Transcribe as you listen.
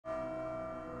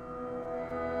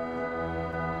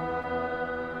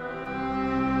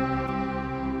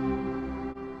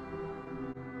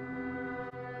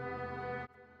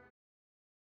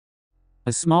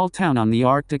A small town on the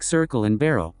Arctic Circle in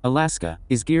Barrow, Alaska,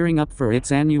 is gearing up for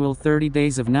its annual 30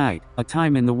 Days of Night, a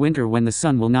time in the winter when the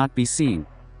sun will not be seen.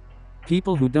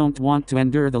 People who don't want to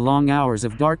endure the long hours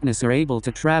of darkness are able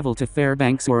to travel to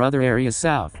Fairbanks or other areas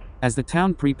south. As the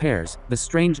town prepares, the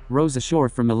Estrange rows ashore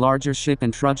from a larger ship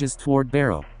and trudges toward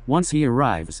Barrow. Once he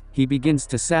arrives, he begins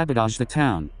to sabotage the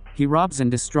town. He robs and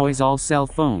destroys all cell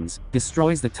phones,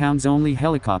 destroys the town's only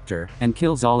helicopter, and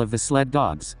kills all of the sled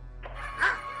dogs.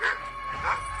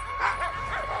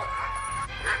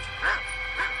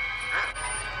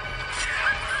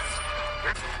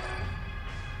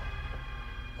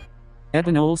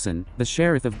 Eben Oleson, the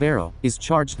sheriff of Barrow, is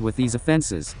charged with these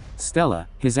offenses. Stella,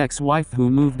 his ex-wife who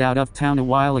moved out of town a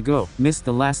while ago, missed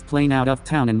the last plane out of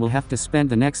town and will have to spend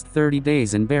the next 30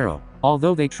 days in Barrow.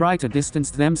 Although they try to distance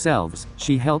themselves,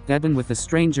 she helped Eben with the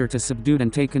stranger to subdued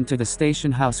and taken to the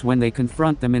station house when they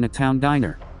confront them in a town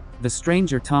diner. The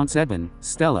stranger taunts Eben,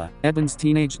 Stella, Eben's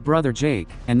teenage brother Jake,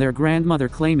 and their grandmother,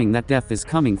 claiming that death is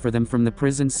coming for them from the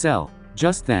prison cell.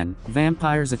 Just then,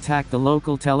 vampires attack the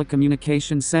local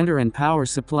telecommunications center and power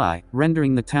supply,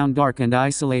 rendering the town dark and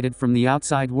isolated from the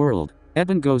outside world.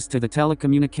 Eben goes to the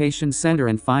telecommunications center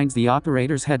and finds the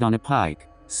operator's head on a pike.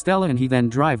 Stella and he then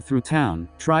drive through town,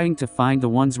 trying to find the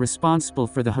ones responsible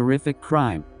for the horrific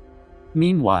crime.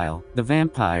 Meanwhile, the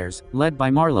vampires, led by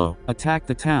Marlowe, attack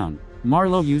the town.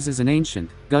 Marlowe uses an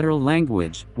ancient, guttural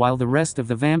language, while the rest of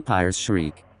the vampires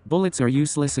shriek. Bullets are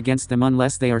useless against them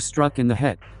unless they are struck in the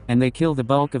head, and they kill the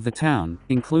bulk of the town,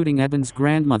 including Eben's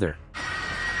grandmother.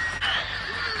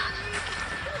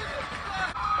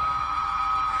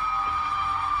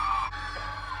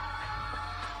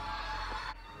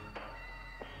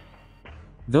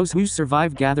 Those who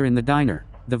survive gather in the diner.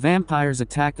 The vampires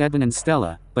attack Eben and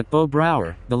Stella, but Bo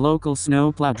Brower, the local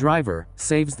snowplow driver,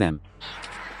 saves them.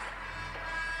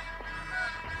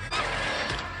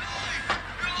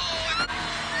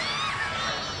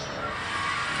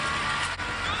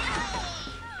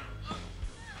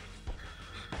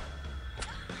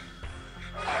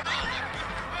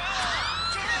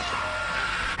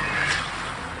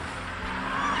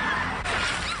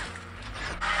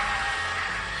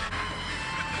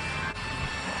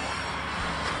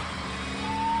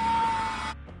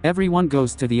 Everyone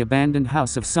goes to the abandoned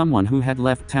house of someone who had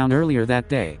left town earlier that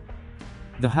day.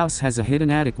 The house has a hidden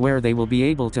attic where they will be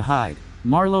able to hide.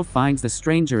 Marlowe finds the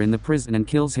stranger in the prison and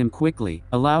kills him quickly,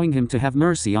 allowing him to have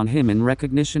mercy on him in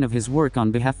recognition of his work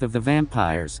on behalf of the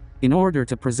vampires. In order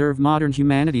to preserve modern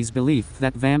humanity's belief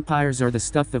that vampires are the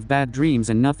stuff of bad dreams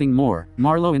and nothing more,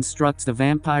 Marlowe instructs the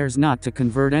vampires not to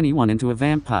convert anyone into a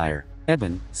vampire.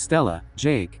 Eben, Stella,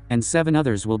 Jake, and 7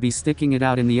 others will be sticking it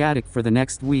out in the attic for the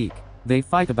next week. They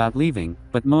fight about leaving,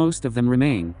 but most of them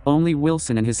remain. Only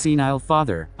Wilson and his senile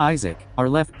father, Isaac, are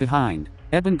left behind.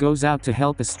 Eben goes out to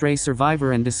help a stray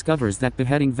survivor and discovers that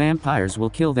beheading vampires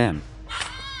will kill them.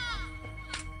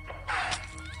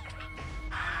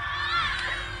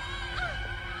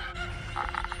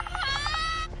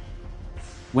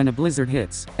 When a blizzard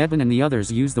hits, Eben and the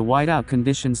others use the whiteout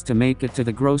conditions to make it to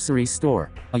the grocery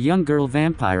store. A young girl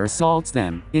vampire assaults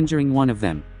them, injuring one of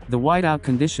them. The whiteout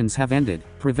conditions have ended,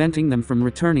 preventing them from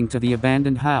returning to the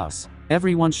abandoned house.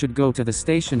 Everyone should go to the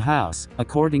station house,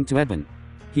 according to Eben.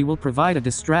 He will provide a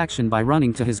distraction by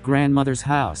running to his grandmother's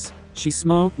house. She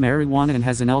smoked marijuana and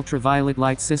has an ultraviolet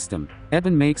light system.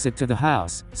 Eben makes it to the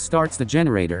house, starts the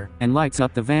generator, and lights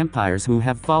up the vampires who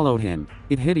have followed him.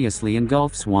 It hideously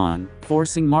engulfs one,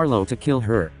 forcing Marlowe to kill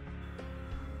her.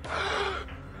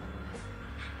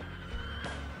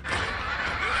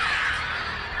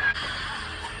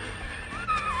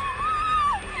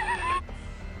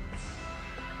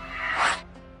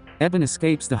 Eben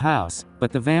escapes the house,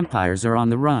 but the vampires are on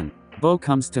the run. Bo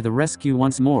comes to the rescue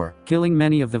once more, killing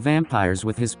many of the vampires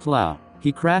with his plow.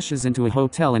 He crashes into a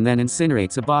hotel and then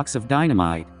incinerates a box of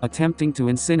dynamite, attempting to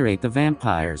incinerate the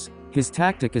vampires. His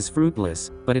tactic is fruitless,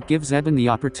 but it gives Eben the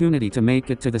opportunity to make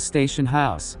it to the station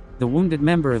house. The wounded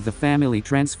member of the family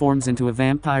transforms into a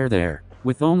vampire there.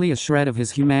 With only a shred of his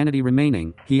humanity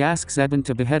remaining, he asks Eben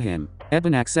to behead him.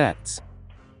 Eben accepts.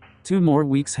 2 more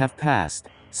weeks have passed.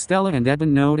 Stella and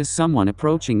Eben notice someone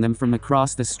approaching them from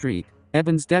across the street.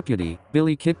 Eben's deputy,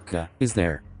 Billy Kipka, is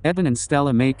there. Eben and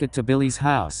Stella make it to Billy's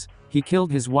house. He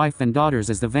killed his wife and daughters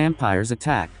as the vampires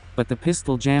attacked, but the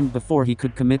pistol jammed before he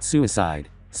could commit suicide.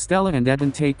 Stella and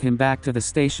Eben take him back to the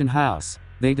station house.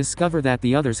 They discover that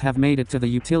the others have made it to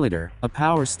the Utilitor, a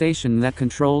power station that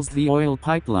controls the oil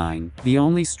pipeline, the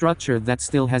only structure that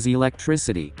still has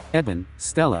electricity. Eben,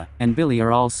 Stella, and Billy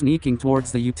are all sneaking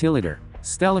towards the Utilitor.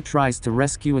 Stella tries to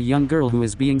rescue a young girl who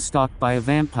is being stalked by a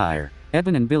vampire.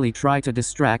 Eben and Billy try to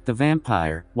distract the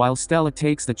vampire, while Stella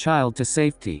takes the child to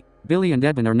safety. Billy and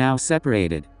Eben are now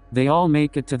separated. They all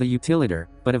make it to the utilitator,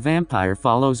 but a vampire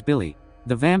follows Billy.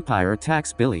 The vampire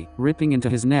attacks Billy, ripping into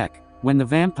his neck. When the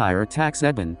vampire attacks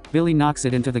Eben, Billy knocks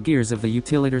it into the gears of the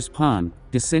utilitator's palm,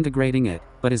 disintegrating it,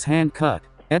 but his hand cut.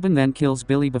 Eben then kills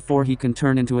Billy before he can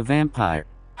turn into a vampire.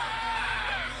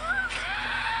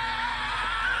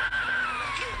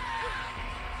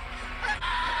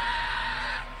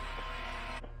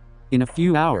 In a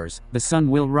few hours, the sun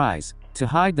will rise. To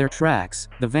hide their tracks,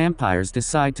 the vampires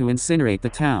decide to incinerate the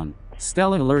town.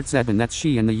 Stella alerts Eben that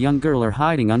she and the young girl are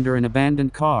hiding under an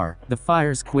abandoned car, the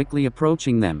fires quickly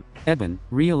approaching them. Eben,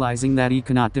 realizing that he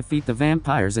cannot defeat the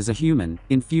vampires as a human,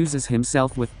 infuses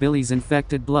himself with Billy's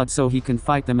infected blood so he can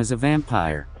fight them as a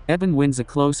vampire. Eben wins a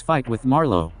close fight with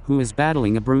Marlowe, who is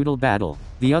battling a brutal battle.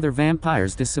 The other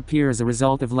vampires disappear as a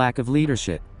result of lack of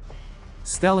leadership.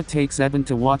 Stella takes Eben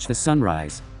to watch the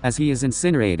sunrise. As he is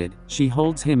incinerated, she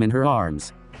holds him in her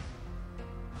arms.